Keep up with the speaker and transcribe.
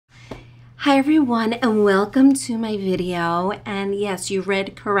Hi everyone, and welcome to my video. And yes, you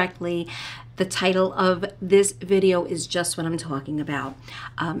read correctly. The title of this video is just what I'm talking about.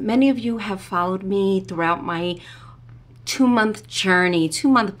 Many of you have followed me throughout my 2-month journey,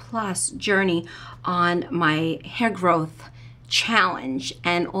 2-month plus journey on my hair growth challenge.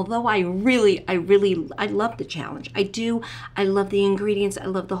 And although I love the challenge. I love the ingredients. I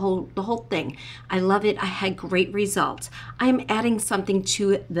love the whole thing. I love it. I had great results. I'm adding something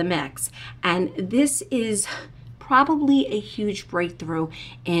to the mix, and this is probably a huge breakthrough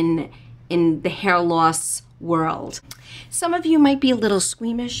in the hair loss world. Some of you might be a little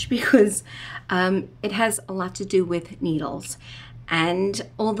squeamish because it has a lot to do with needles. And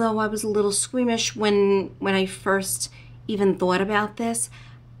although I was a little squeamish when I first even thought about this,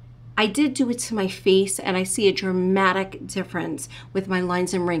 I did do it to my face, and I see a dramatic difference with my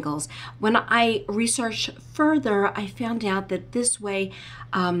lines and wrinkles. When I researched further, I found out that this way,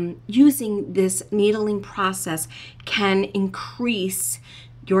 using this needling process can increase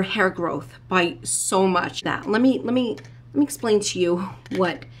your hair growth by so much. That let me explain to you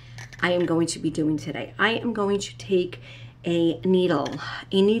what I am going to be doing today. I am going to take a needle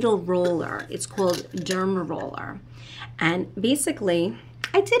roller. It's called derma roller. And basically,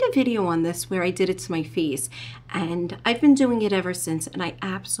 I did a video on this where I did it to my face, and I've been doing it ever since, and I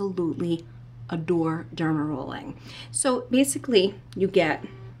absolutely adore derma rolling. So basically, you get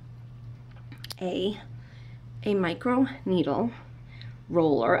a micro needle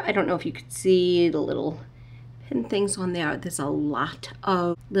roller. I don't know if you could see the little pin things on there. There's a lot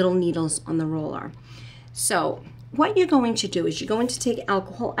of little needles on the roller. So what you're going to do is you're going to take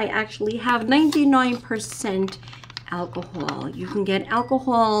alcohol. I actually have 99% alcohol. You can get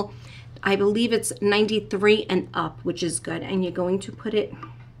alcohol, I believe it's 93 and up, which is good. And you're going to put it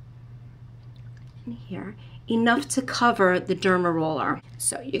in here, enough to cover the derma roller.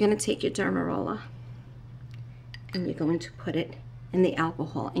 So you're going to take your derma roller and you're going to put it in the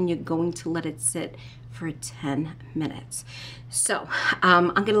alcohol, and you're going to let it sit for 10 minutes. So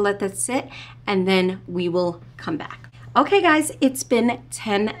I'm going to let that sit, and then we will come back. Okay guys, it's been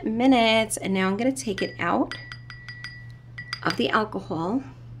 10 minutes, and now I'm going to take it out of the alcohol,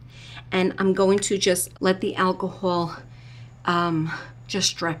 and I'm going to just let the alcohol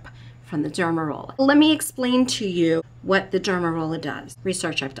just drip from the derma roller. Let me explain to you what the derma roller does.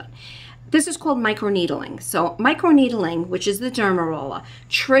 Research I've done. This is called microneedling. So microneedling, which is the derma roller,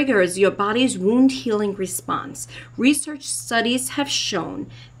 triggers your body's wound healing response. Research studies have shown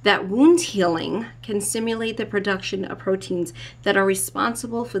that wound healing can stimulate the production of proteins that are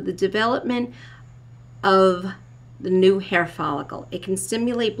responsible for the development of the new hair follicle. It can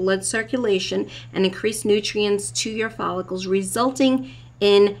stimulate blood circulation and increase nutrients to your follicles, resulting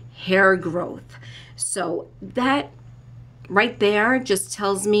in hair growth. So that right there just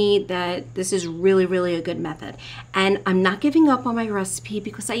tells me that this is really a good method. And I'm not giving up on my recipe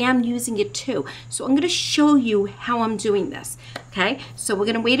because I am using it too. So I'm going to show you how I'm doing this. Okay, so we're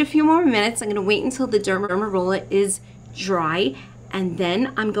going to wait a few more minutes. I'm going to wait until the derma roller is dry, and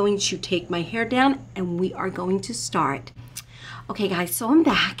then I'm going to take my hair down and we are going to start. Okay guys, so I'm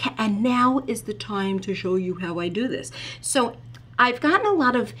back, and now is the time to show you how I do this. So I've gotten a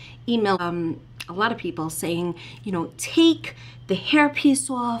lot of email, a lot of people saying, you know, take the hair piece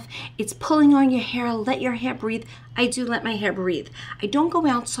off. It's pulling on your hair. Let your hair breathe. I do let my hair breathe. I don't go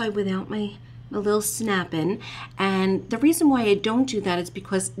outside without my little snap-in. And the reason why I don't do that is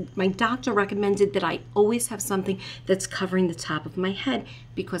because my doctor recommended that I always have something that's covering the top of my head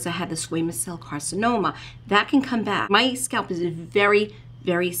because I had the squamous cell carcinoma. That can come back. My scalp is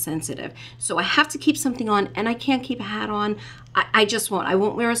very sensitive. So I have to keep something on, and I can't keep a hat on. I just won't. I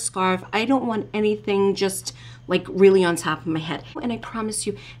won't wear a scarf. I don't want anything just like really on top of my head. And I promise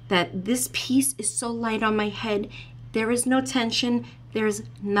you that this piece is so light on my head. There is no tension. There's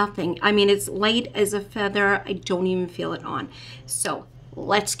nothing. I mean, it's light as a feather. I don't even feel it on. So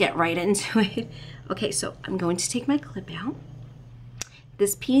let's get right into it. Okay, so I'm going to take my clip out.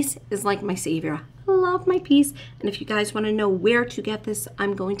 This piece is like my savior. I love my piece. And if you guys want to know where to get this,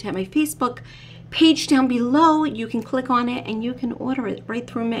 I'm going to have my Facebook page down below. You can click on it and you can order it right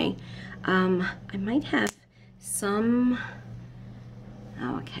through me. I might have some,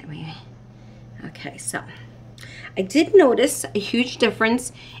 oh, okay, wait. Okay, so I did notice a huge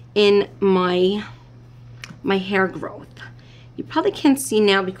difference in my hair growth. You probably can't see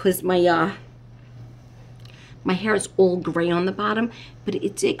now because my hair is all gray on the bottom, but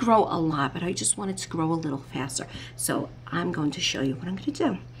it did grow a lot, but I just wanted to grow a little faster. So I'm going to show you what I'm going to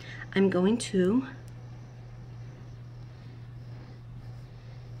do. I'm going to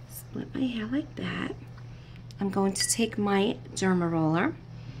split my hair like that. I'm going to take my derma roller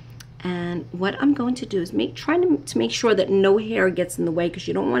And what I'm going to do is try to make sure that no hair gets in the way, because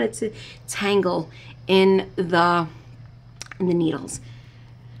you don't want it to tangle in the needles.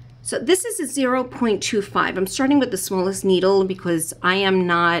 So this is a 0.25. I'm starting with the smallest needle because I'm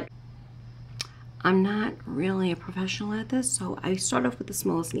not really a professional at this, so I start off with the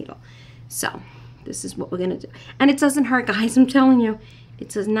smallest needle. So this is what we're gonna do. And it doesn't hurt, guys, I'm telling you. It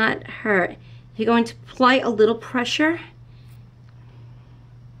does not hurt. You're going to apply a little pressure.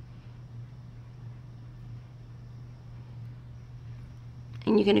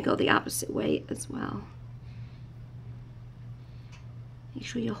 And you're gonna go the opposite way as well. Make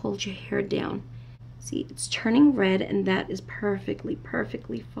sure you hold your hair down. See, it's turning red, and that is perfectly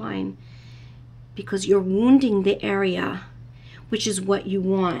fine, because you're wounding the area, which is what you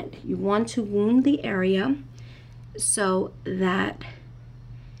want. You want to wound the area so that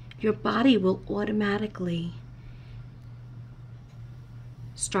your body will automatically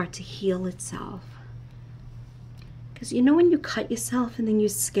start to heal itself. Because you know when you cut yourself and then you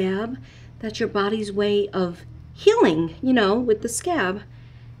scab, that's your body's way of healing, you know, with the scab.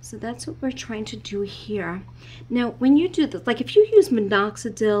 So that's what we're trying to do here. Now, when you do this, like if you use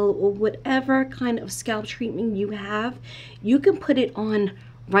minoxidil or whatever kind of scalp treatment you have, you can put it on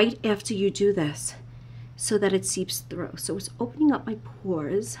right after you do this so that it seeps through. So it's opening up my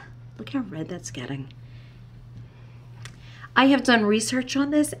pores. Look how red that's getting. I have done research on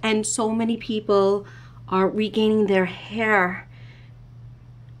this, and so many people are regaining their hair.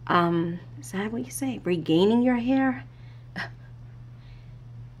 Is that what you say? Regaining your hair?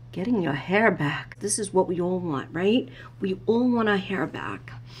 Getting your hair back. This is what we all want, right? We all want our hair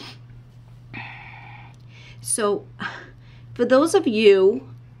back. So for those of you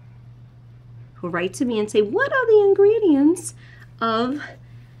who write to me and say, what are the ingredients of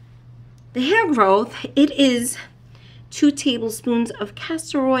the hair growth? It is 2 tablespoons of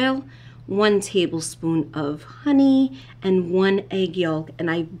castor oil, 1 tablespoon of honey, and 1 egg yolk. And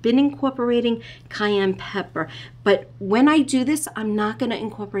I've been incorporating cayenne pepper. But when I do this, I'm not going to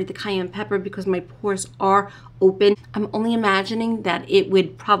incorporate the cayenne pepper because my pores are open. I'm only imagining that it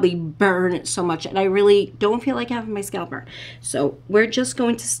would probably burn so much, and I really don't feel like having my scalp burn. So we're just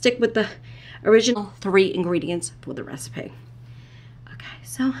going to stick with the original 3 ingredients for the recipe. Okay,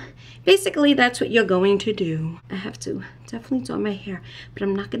 so basically that's what you're going to do. I have to definitely dye my hair, but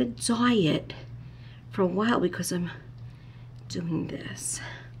I'm not going to dye it for a while because I'm doing this.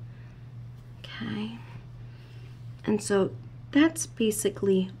 Okay, and so that's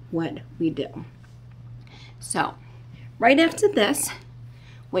basically what we do. So right after this,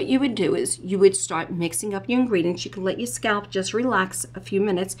 what you would do is you would start mixing up your ingredients. You can let your scalp just relax a few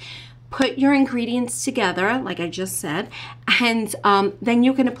minutes. Put your ingredients together, like I just said, and then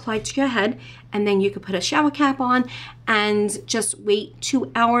you can apply to your head, and then you can put a shower cap on and just wait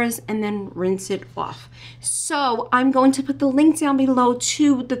 2 hours and then rinse it off. So I'm going to put the link down below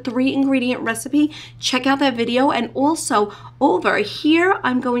to the 3 ingredient recipe. Check out that video, and also over here,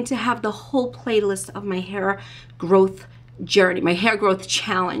 I'm going to have the whole playlist of my hair growth journey, my hair growth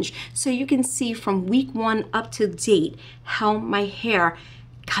challenge. So you can see from week 1 up to date how my hair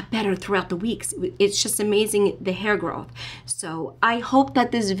got better throughout the weeks. It's just amazing, the hair growth. So I hope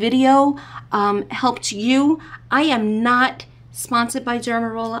that this video helped you. I am not sponsored by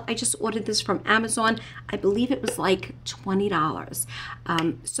Dermaroller. I just ordered this from Amazon. I believe it was like $20.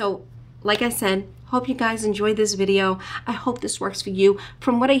 So like I said, hope you guys enjoyed this video. I hope this works for you.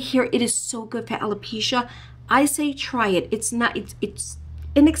 From what I hear, it is so good for alopecia. I say try it. It's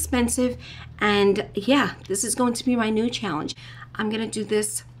inexpensive, and yeah, this is going to be my new challenge. I'm gonna do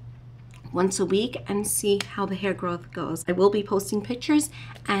this once a week and see how the hair growth goes. I will be posting pictures,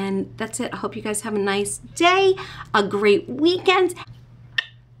 and that's it. I hope you guys have a nice day, a great weekend.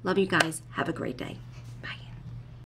 Love you guys. Have a great day.